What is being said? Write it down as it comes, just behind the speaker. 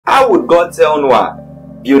How would God tell Noah,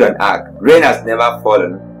 build an ark? Rain has never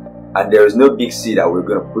fallen, and there is no big sea that we're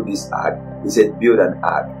going to put this ark. He said, build an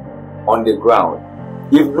ark on the ground.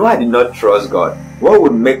 If Noah did not trust God, what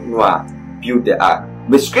would make Noah build the ark?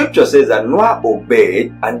 The scripture says that Noah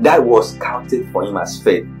obeyed, and that was counted for him as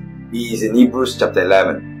faith. He is in Hebrews chapter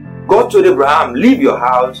 11. God told Abraham, leave your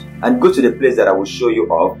house and go to the place that I will show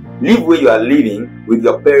you of. Live where you are living with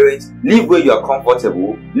your parents. Live where you are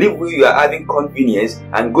comfortable. Live where you are having convenience,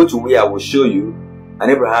 and go to where I will show you.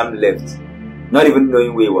 And Abraham left, not even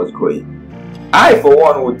knowing where he was going. I, for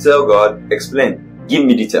one, would tell God, explain, give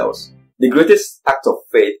me details. The greatest act of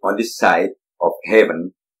faith on this side of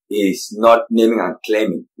heaven is not naming and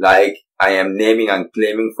claiming. Like I am naming and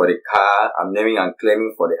claiming for the car, I'm naming and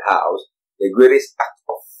claiming for the house. The greatest act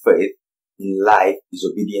of faith in life is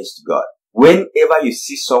obedience to God. Whenever you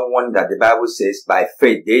see someone that the Bible says by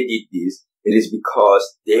faith they did this, it is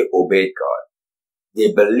because they obeyed God.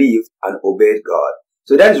 They believed and obeyed God.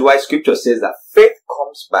 So that is why scripture says that faith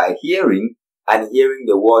comes by hearing and hearing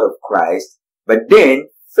the word of Christ. But then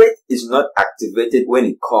faith is not activated when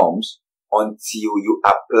it comes until you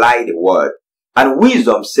apply the word. And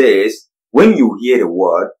wisdom says when you hear the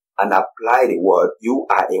word and apply the word, you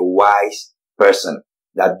are a wise person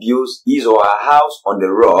that builds his or her house on the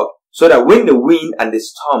rock, so that when the wind and the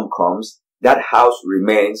storm comes, that house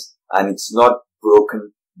remains and it's not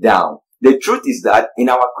broken down. The truth is that in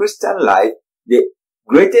our Christian life, the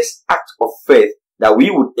greatest act of faith that we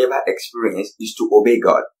would ever experience is to obey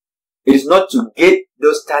God. It is not to get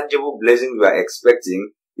those tangible blessings we are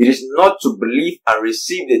expecting. It is not to believe and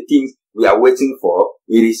receive the things we are waiting for.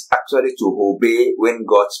 It is actually to obey when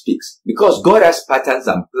God speaks. Because God has patterns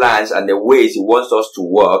and plans and the ways He wants us to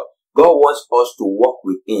work. God wants us to walk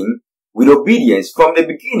with Him with obedience. From the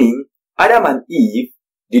beginning, Adam and Eve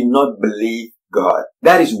did not believe God.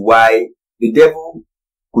 That is why the devil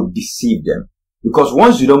could deceive them. Because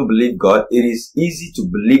once you don't believe God, it is easy to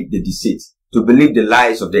believe the deceit, to believe the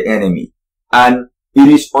lies of the enemy. And it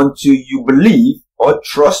is until you believe or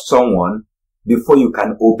trust someone before you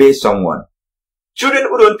can obey someone. Children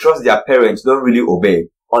who don't trust their parents don't really obey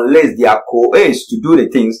unless they are coerced to do the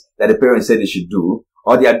things that the parents said they should do,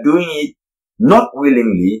 or they are doing it not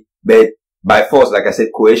willingly, but by force, like I said,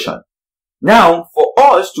 coercion. Now, for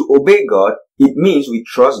us to obey God, it means we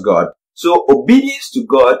trust God. So obedience to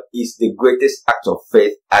God is the greatest act of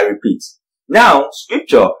faith, I repeat. Now,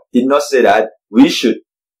 scripture did not say that we should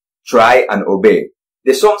try and obey.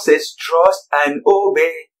 The song says, trust and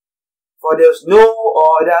obey, for there's no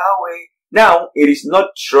other way. Now, it is not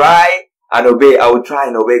try and obey. I will try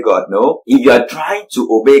and obey God. No. If you are trying to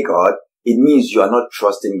obey God, it means you are not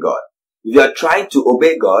trusting God. If you are trying to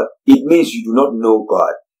obey God, it means you do not know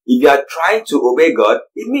God. If you are trying to obey God,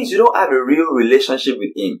 it means you don't have a real relationship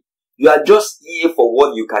with Him. You are just here for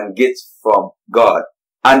what you can get from God.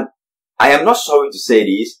 And I am not sorry to say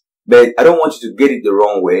this, but I don't want you to get it the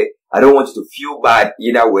wrong way. I don't want you to feel bad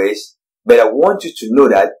either ways. But I want you to know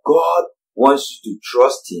that God wants you to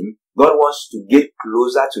trust Him. God wants you to get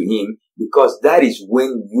closer to Him, because that is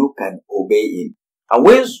when you can obey Him. And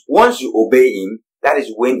once you obey Him, that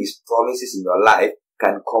is when His promises in your life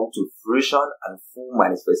can come to fruition and full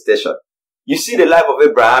manifestation. You see the life of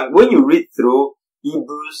Abraham, when you read through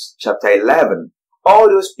Hebrews chapter 11, all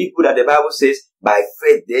those people that the Bible says, by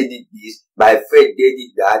faith they did this, by faith they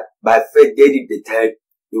did that, by faith they did the third,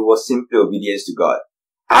 it was simply obedience to God.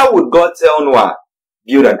 How would God tell Noah,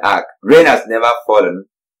 build an ark? Rain has never fallen,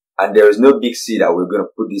 and there is no big sea that we're going to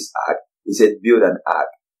put this ark. He said, build an ark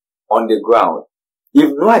on the ground.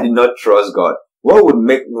 If Noah did not trust God, what would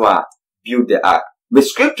make Noah build the ark? The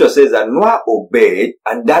scripture says that Noah obeyed,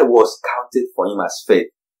 and that was counted for him as faith.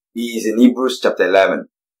 He is in Hebrews chapter 11.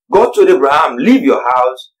 God told Abraham, leave your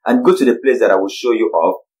house and go to the place that I will show you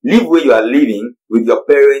of. Live where you are living with your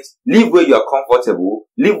parents. Live where you are comfortable.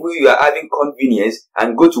 Live where you are having convenience,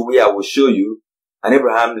 and go to where I will show you. And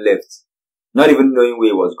Abraham left, not even knowing where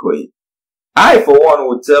he was going. I, for one,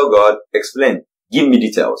 would tell God, explain, give me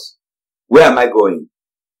details. Where am I going?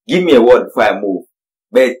 Give me a word before I move.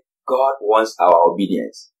 But God wants our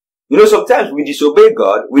obedience. You know, sometimes we disobey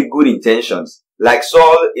God with good intentions. Like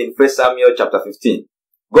Saul in 1 Samuel chapter 15.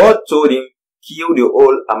 God told him, kill the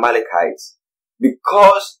whole Amalekites,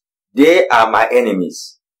 because they are my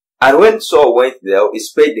enemies. And when Saul went there, he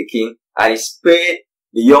spared the king, and he spared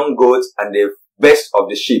the young goats and the best of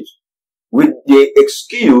the sheep, with the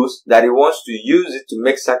excuse that he wants to use it to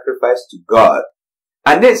make sacrifice to God.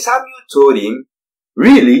 And then Samuel told him,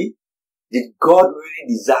 really? Did God really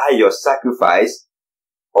desire your sacrifice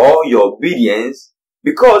or your obedience?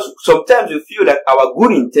 Because sometimes we feel that our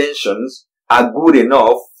good intentions are good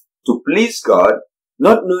enough to please God.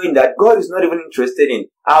 Not knowing that God is not even interested in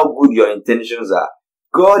how good your intentions are.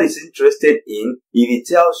 God is interested in, if He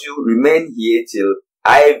tells you, remain here till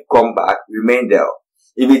I come back, remain there.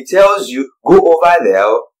 If He tells you, go over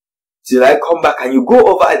there till I come back, and you go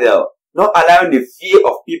over there, not allowing the fear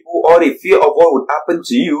of people or the fear of what would happen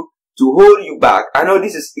to you to hold you back. I know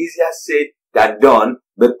this is easier said than done,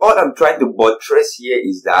 but all I'm trying to buttress here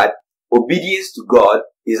is that obedience to God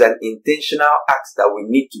is an intentional act that we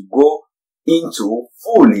need to go into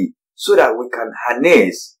fully so that we can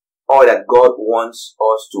harness all that God wants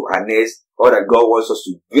us to harness, all that God wants us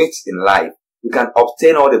to get in life. We can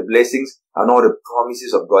obtain all the blessings and all the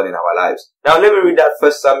promises of God in our lives. Now let me read that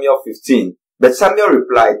 1 Samuel 15. But Samuel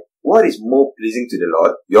replied, what is more pleasing to the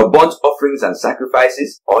Lord, your burnt offerings and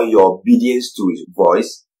sacrifices, or your obedience to His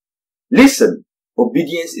voice? Listen,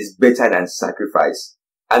 obedience is better than sacrifice,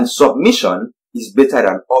 and submission is better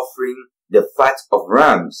than offering the fat of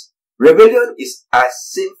rams. Rebellion is as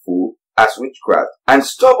sinful as witchcraft, and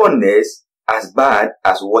stubbornness as bad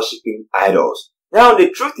as worshipping idols. Now,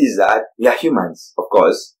 the truth is that we are humans, of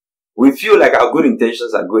course. We feel like our good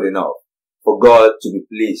intentions are good enough for God to be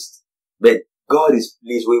pleased. But God is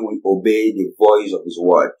pleased when we obey the voice of His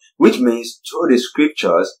word, which means through the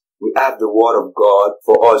scriptures, we have the word of God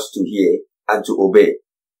for us to hear and to obey.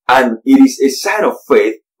 And it is a sign of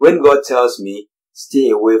faith when God tells me, stay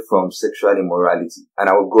away from sexual immorality, and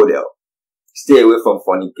I will go there. Stay away from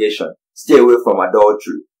fornication. Stay away from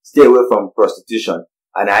adultery. Stay away from prostitution.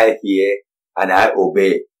 And I hear and I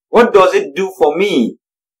obey. What does it do for me?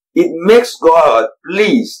 It makes God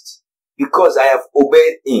pleased because I have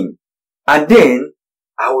obeyed Him. And then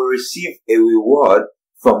I will receive a reward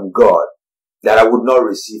from God that I would not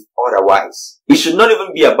receive otherwise. It should not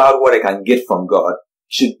even be about what I can get from God.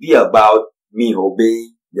 It should be about me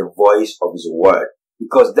obeying the voice of His word,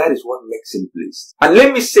 because that is what makes Him pleased. And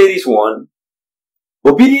let me say this one.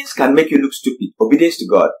 Obedience can make you look stupid. Obedience to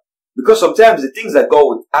God. Because sometimes the things that God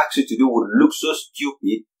would ask you to do would look so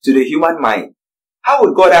stupid to the human mind. How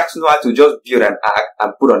would God ask Noah to just build an ark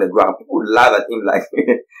and put on the ground? People would laugh at him like,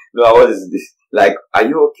 Noah, what is this? Like, are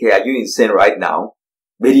you okay? Are you insane right now?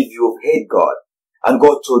 But if you have heard God and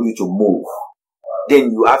God told you to move,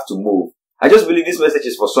 then you have to move. I just believe this message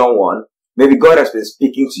is for someone. Maybe God has been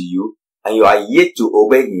speaking to you and you are yet to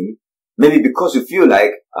obey Him. Maybe because you feel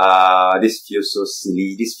like, this feels so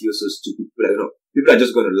silly, this feels so stupid. People are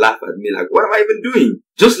just going to laugh at me like, what am I even doing?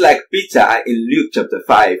 Just like Peter in Luke chapter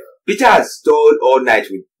 5. Peter has stayed all night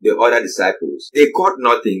with the other disciples. They caught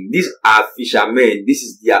nothing. These are fishermen. This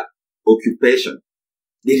is their occupation.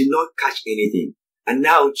 They did not catch anything. And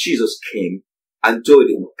now Jesus came and told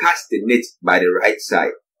them, cast the net by the right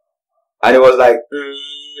side. And it was like,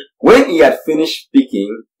 When He had finished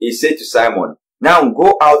speaking, He said to Simon, now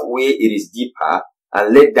go out where it is deeper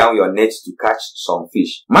and let down your nets to catch some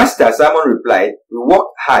fish. Master, Simon replied, we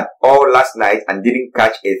worked hard all last night and didn't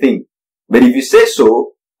catch a thing. But if you say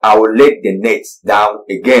so, I will let the nets down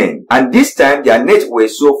again. And this time their nets were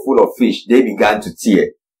so full of fish, they began to tear.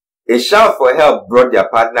 A shout for help brought their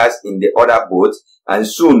partners in the other boats, and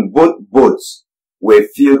soon both boats were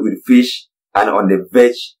filled with fish and on the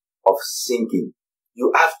verge of sinking.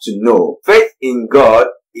 You have to know, faith in God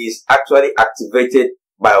is actually activated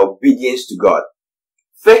by obedience to God.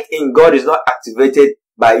 Faith in God is not activated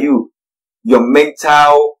by your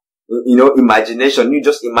mental, imagination. You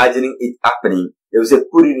just imagining it happening. They will say,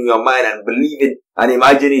 put it in your mind and believe it and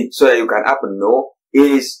imagine it so that you can happen. No, it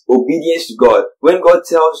is obedience to God. When God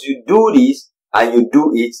tells you do this and you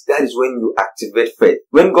do it, that is when you activate faith.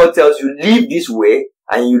 When God tells you live this way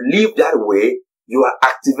and you live that way, you are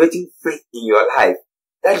activating faith in your life.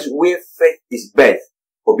 That is where faith is birthed.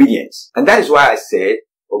 Obedience. And that is why I said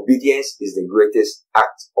obedience is the greatest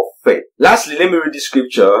act of faith. Lastly, let me read the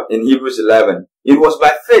scripture in Hebrews 11. It was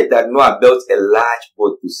by faith that Noah built a large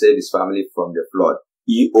boat to save his family from the flood.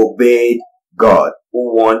 He obeyed God,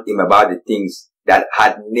 who warned him about the things that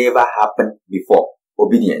had never happened before.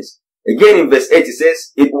 Obedience. Again in verse 8 it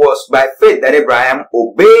says, it was by faith that Abraham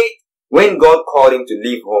obeyed when God called him to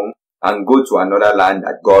leave home and go to another land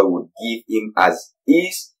that God would give him as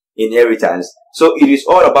his inheritance. So it is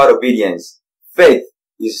all about obedience. Faith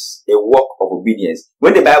is a work of obedience.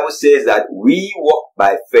 When the Bible says that we walk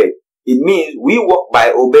by faith, it means we walk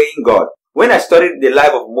by obeying God. When I studied the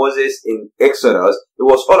life of Moses in Exodus, it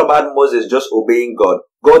was all about Moses just obeying God.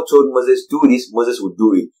 God told Moses, do this, Moses would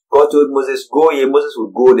do it. God told Moses, go here, Moses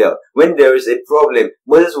would go there. When there is a problem,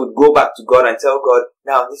 Moses would go back to God and tell God,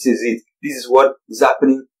 now this is it. This is what is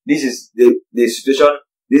happening. This is the situation.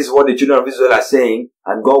 This is what the children of Israel are saying.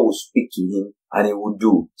 And God will speak to him and he will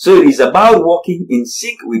do. So it is about walking in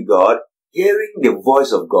sync with God, hearing the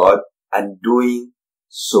voice of God and doing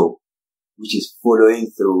so, which is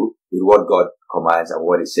following through with what God commands and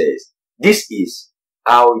what He says. This is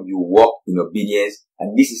how you walk in obedience,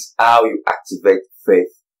 and this is how you activate faith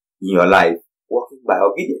in your life, walking by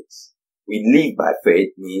obedience. We live by faith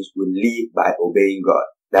means we live by obeying God.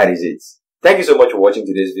 That is it. Thank you so much for watching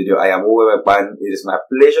today's video. I am Uwe Pan. It is my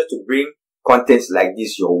pleasure to bring contents like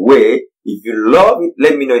this your way. If you love it,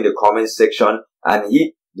 let me know in the comment section and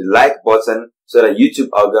hit the like button so that YouTube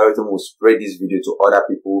algorithm will spread this video to other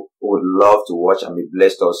people who would love to watch and be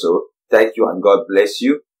blessed also. Thank you and God bless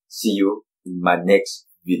you. See you in my next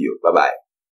video. Bye-bye.